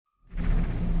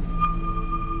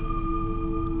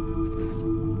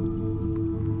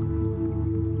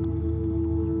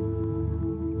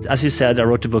as you said, I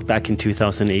wrote the book back in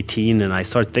 2018, and I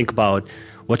started to think about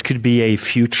what could be a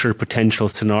future potential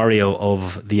scenario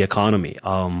of the economy.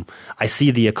 I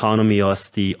see the economy as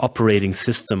the operating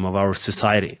system of our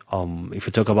society. If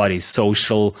you talk about a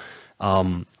social,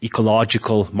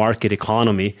 ecological market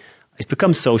economy, it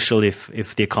becomes social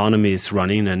if the economy is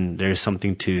running and there's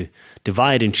something to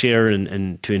divide and share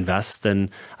and to invest. And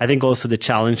I think also the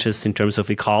challenges in terms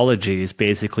of ecology is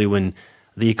basically when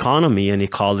the economy and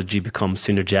ecology become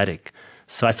synergetic.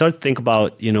 So I started to think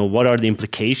about, what are the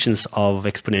implications of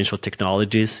exponential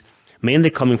technologies, mainly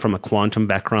coming from a quantum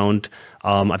background.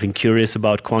 I've been curious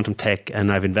about quantum tech,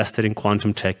 and I've invested in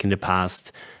quantum tech in the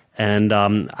past. And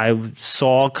I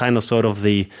saw kind of sort of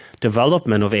the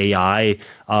development of AI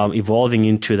evolving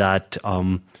into that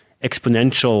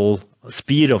exponential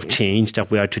speed of change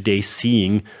that we are today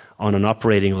seeing on an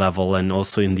operating level and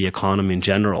also in the economy in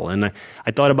general. And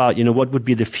I thought about, what would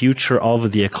be the future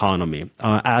of the economy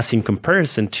as in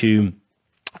comparison to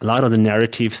a lot of the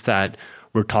narratives that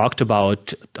were talked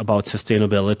about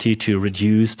sustainability, to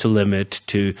reduce, to limit,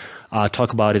 to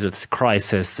talk about it as a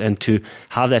crisis, and to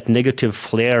have that negative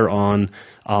flair on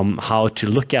how to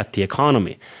look at the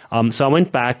economy. So I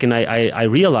went back and I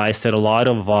realized that a lot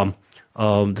of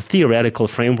the theoretical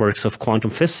frameworks of quantum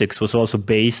physics was also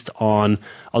based on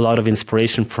a lot of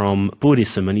inspiration from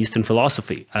Buddhism and Eastern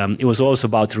philosophy. It was also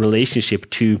about the relationship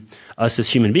to us as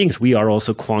human beings. We are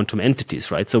also quantum entities,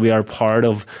 right? So we are part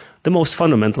of the most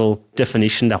fundamental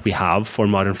definition that we have for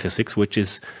modern physics, which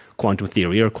is quantum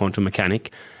theory or quantum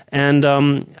mechanics. And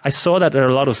I saw that there are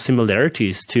a lot of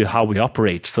similarities to how we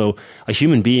operate. So a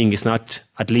human being is not,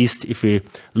 at least if we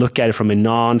look at it from a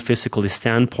non-physical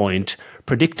standpoint,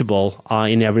 predictable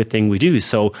in everything we do.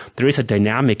 So there is a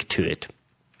dynamic to it.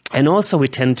 And also we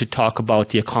tend to talk about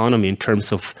the economy in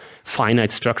terms of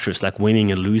finite structures like winning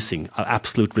and losing,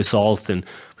 absolute results. And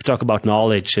we talk about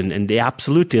knowledge, and the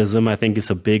absolutism, I think, is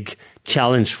a big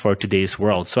challenge for today's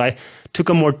world. So I took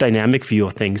a more dynamic view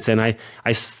of things, and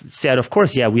I said, of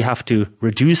course, yeah, we have to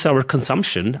reduce our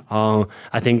consumption.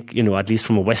 I think, at least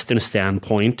from a Western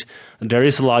standpoint, there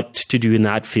is a lot to do in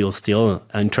that field still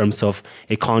in terms of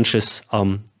a conscious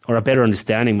or a better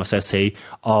understanding, must I say,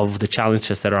 of the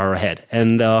challenges that are ahead.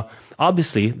 And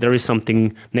obviously, there is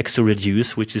something next to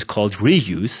reduce, which is called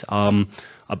reuse,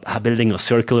 building a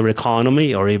circular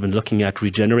economy or even looking at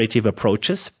regenerative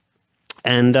approaches.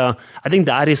 And I think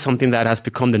that is something that has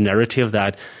become the narrative,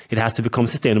 that it has to become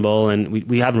sustainable, and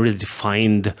we haven't really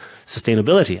defined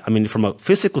sustainability. I mean, from a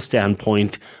physical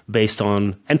standpoint, based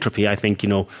on entropy, I think,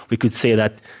 we could say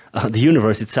that the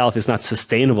universe itself is not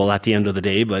sustainable at the end of the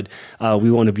day, but we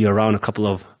want to be around a couple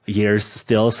of years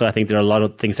still. So I think there are a lot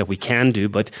of things that we can do.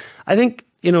 But I think,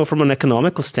 from an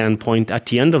economical standpoint, at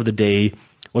the end of the day,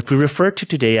 what we refer to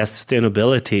today as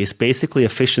sustainability is basically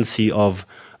efficiency of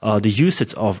the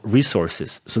usage of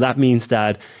resources. So that means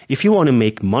that if you want to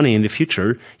make money in the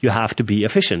future, you have to be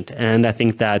efficient. And I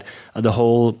think that the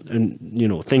whole,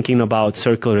 thinking about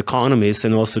circular economies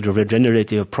and also the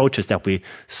regenerative approaches, that we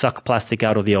suck plastic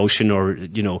out of the ocean or,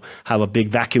 have a big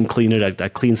vacuum cleaner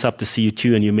that cleans up the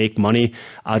CO2 and you make money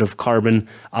out of carbon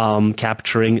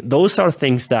capturing. Those are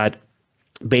things that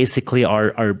basically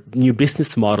are new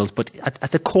business models. But at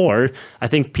the core, I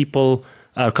think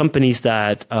companies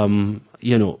that,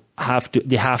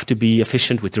 have to be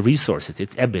efficient with the resources.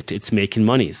 It's EBIT, it's making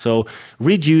money. So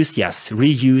reduce, yes.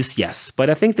 Reuse, yes. But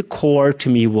I think the core to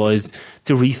me was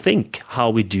to rethink how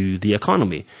we do the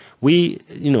economy. We,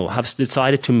 have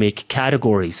decided to make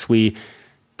categories. We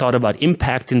thought about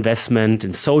impact investment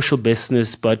and social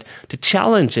business, but the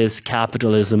challenge is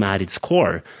capitalism at its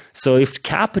core. So if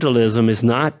capitalism is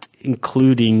not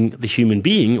including the human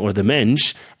being or the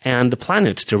mensch and the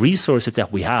planet, the resources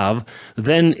that we have,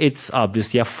 then it's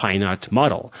obviously a finite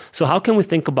model. So how can we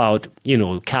think about,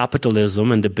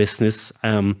 capitalism and the business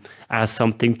as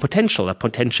something potential, a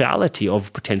potentiality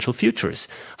of potential futures?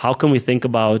 How can we think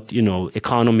about,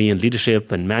 economy and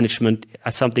leadership and management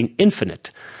as something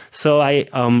infinite? So I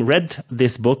read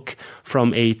this book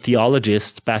from a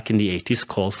theologist back in the 80s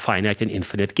called Finite and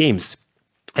Infinite Games.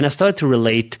 And I started to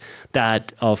relate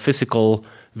that physical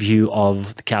view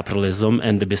of the capitalism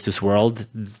and the business world,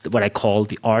 what I call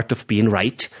the art of being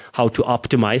right, how to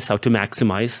optimize, how to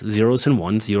maximize, zeros and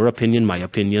ones, your opinion, my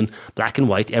opinion, black and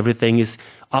white, everything is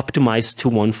optimized to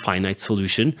one finite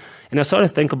solution. And I started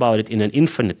to think about it in an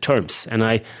infinite terms. And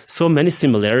I saw many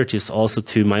similarities also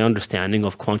to my understanding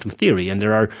of quantum theory. And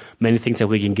there are many things that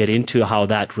we can get into how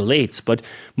that relates. But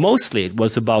mostly it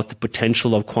was about the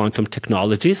potential of quantum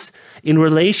technologies in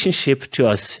relationship to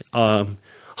us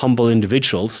humble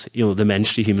individuals, the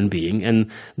mensch, the human being.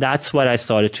 And that's what I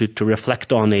started to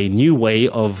reflect on, a new way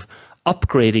of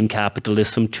upgrading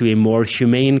capitalism to a more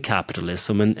humane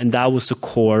capitalism. And that was the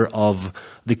core of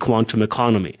the quantum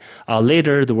economy.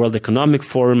 Later, the World Economic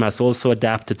Forum has also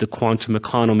adapted the quantum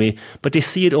economy, but they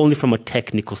see it only from a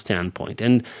technical standpoint.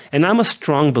 And I'm a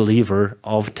strong believer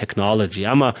of technology.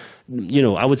 I'm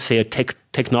I would say a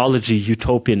technology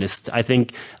utopianist. I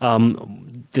think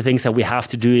the things that we have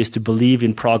to do is to believe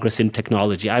in progress in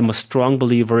technology. I'm a strong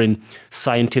believer in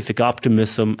scientific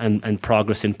optimism and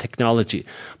progress in technology.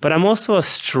 But I'm also a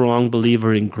strong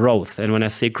believer in growth. And when I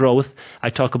say growth, I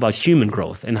talk about human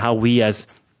growth and how we as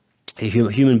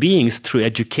human beings through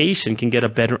education can get a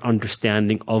better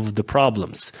understanding of the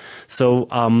problems. So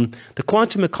the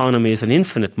quantum economy is an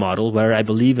infinite model where I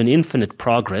believe in infinite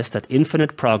progress, that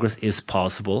infinite progress is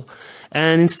possible.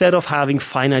 And instead of having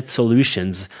finite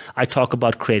solutions, I talk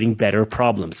about creating better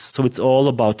problems. So it's all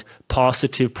about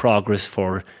positive progress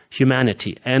for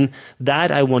humanity. And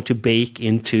that I want to bake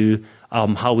into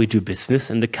how we do business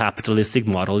and the capitalistic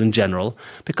model in general,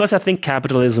 because I think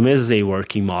capitalism is a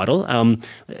working model.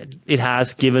 It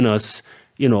has given us,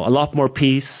 a lot more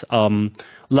peace, a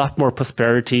lot more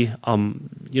prosperity,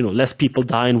 less people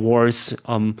die in wars.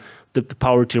 The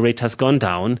poverty rate has gone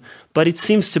down, but it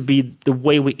seems to be the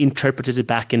way we interpreted it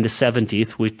back in the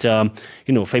 70s with,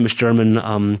 famous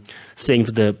German saying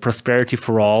the prosperity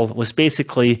for all was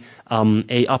basically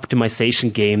a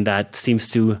optimization game that seems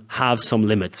to have some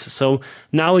limits. So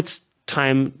now it's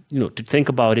time, to think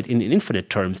about it in infinite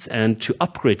terms and to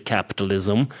upgrade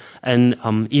capitalism. And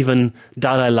even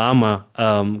Dalai Lama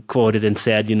quoted and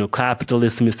said,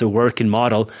 capitalism is the working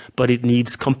model, but it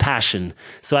needs compassion.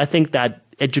 So I think that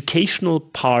educational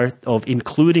part of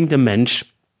including the mensch,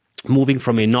 moving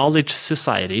from a knowledge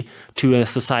society to a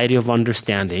society of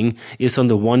understanding, is on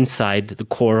the one side the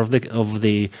core of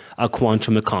the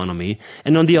quantum economy,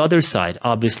 and on the other side,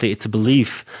 obviously, it's a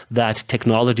belief that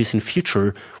technologies in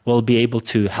future will be able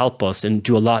to help us and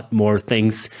do a lot more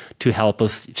things to help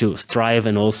us to thrive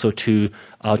and also to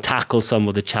tackle some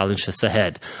of the challenges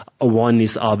ahead. One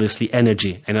is obviously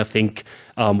energy, and I think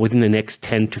within the next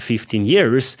 10 to 15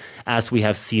 years, as we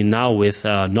have seen now with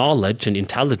knowledge and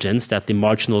intelligence, that the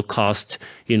marginal cost,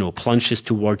 plunges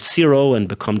towards zero and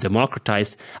become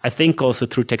democratized. I think also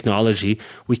through technology,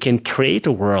 we can create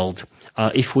a world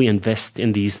if we invest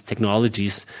in these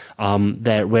technologies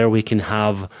where we can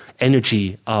have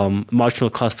energy, marginal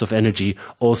cost of energy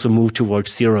also move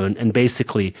towards zero and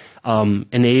basically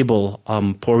enable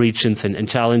poor regions and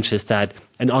challenges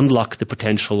and unlock the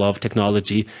potential of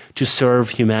technology to serve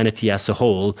humanity as a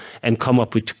whole and come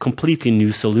up with completely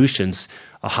new solutions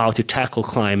of how to tackle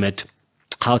climate,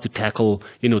 how to tackle,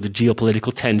 the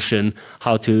geopolitical tension,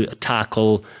 how to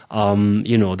tackle,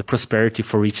 the prosperity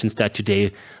for regions that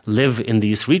today live in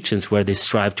these regions where they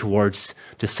strive towards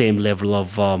the same level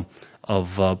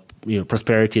of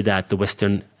prosperity that the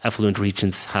Western affluent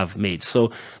regions have made.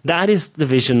 So that is the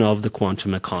vision of the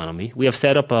quantum economy. We have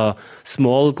set up a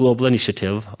small global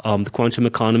initiative, the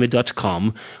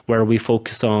quantumeconomy.com, where we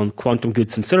focus on quantum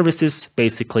goods and services,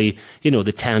 basically,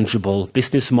 the tangible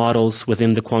business models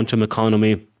within the quantum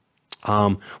economy.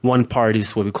 One part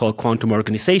is what we call quantum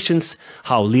organizations,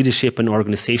 how leadership and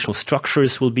organizational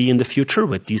structures will be in the future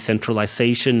with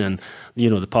decentralization and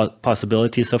the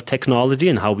possibilities of technology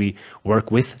and how we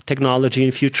work with technology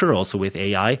in future, also with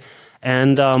AI.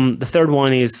 And the third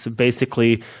one is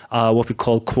basically what we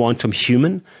call quantum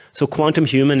human. So quantum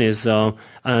human is an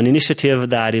initiative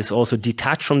that is also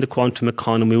detached from the quantum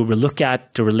economy. We will look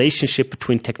at the relationship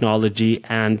between technology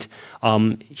and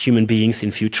human beings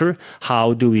in future.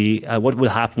 How do we, what will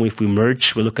happen if we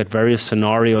merge? We look at various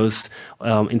scenarios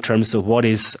in terms of what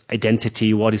is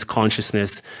identity, what is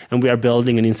consciousness, and we are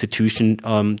building an institution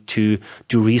to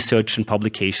do research and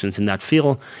publications in that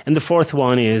field. And the fourth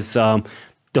one is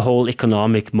the whole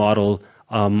economic model,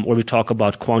 where we talk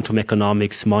about quantum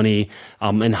economics, money,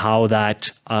 and how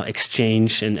that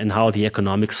exchange and how the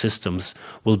economic systems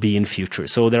will be in future.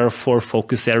 So there are 4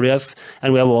 focus areas,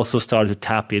 and we have also started to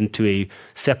tap into a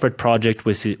separate project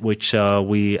which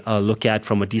we look at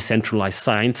from a decentralized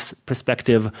science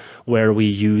perspective, where we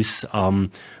use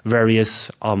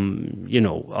various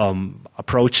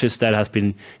approaches that have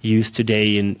been used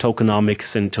today in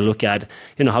tokenomics, and to look at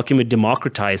how can we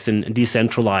democratize and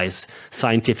decentralize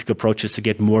scientific approaches to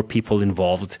to get more people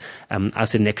involved.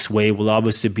 As the next wave will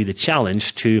obviously be the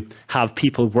challenge to have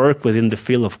people work within the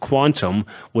field of quantum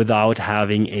without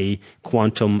having a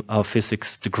quantum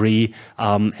physics degree,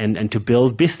 and to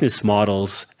build business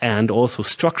models and also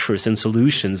structures and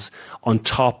solutions on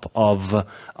top of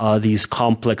these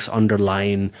complex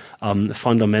underlying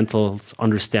fundamental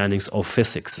understandings of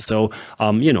physics. So,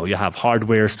 you have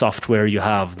hardware, software, you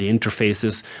have the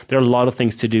interfaces. There are a lot of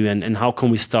things to do, and how can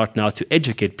we start now to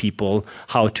educate people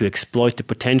how to exploit the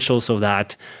potentials of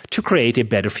that to create a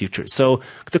better future? So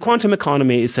the quantum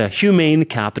economy is a humane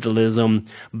capitalism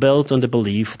built on the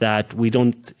belief that we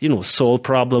don't, solve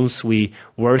problems. We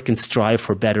work and strive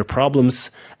for better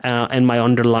problems. And my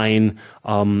underlying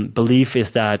belief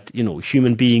is that,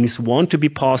 human beings want to be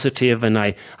positive, and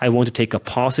I want to take a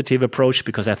positive approach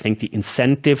because I think the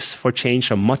incentives for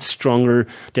change are much stronger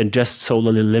than just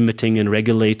solely limiting and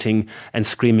regulating and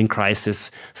screaming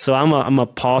crisis. So I'm a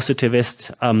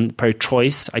positivist per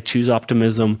choice. I choose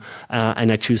optimism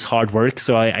and I choose hard work.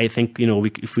 So I think,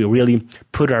 if we really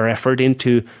put our effort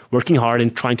into working hard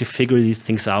and trying to figure these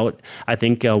things out, I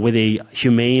think with a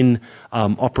humane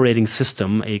operating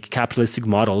system, a capitalistic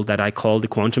model that I call the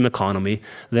quantum economy,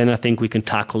 then I think we can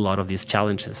tackle a lot of these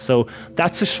challenges. So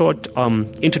that's a short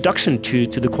introduction to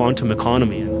the quantum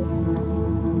economy.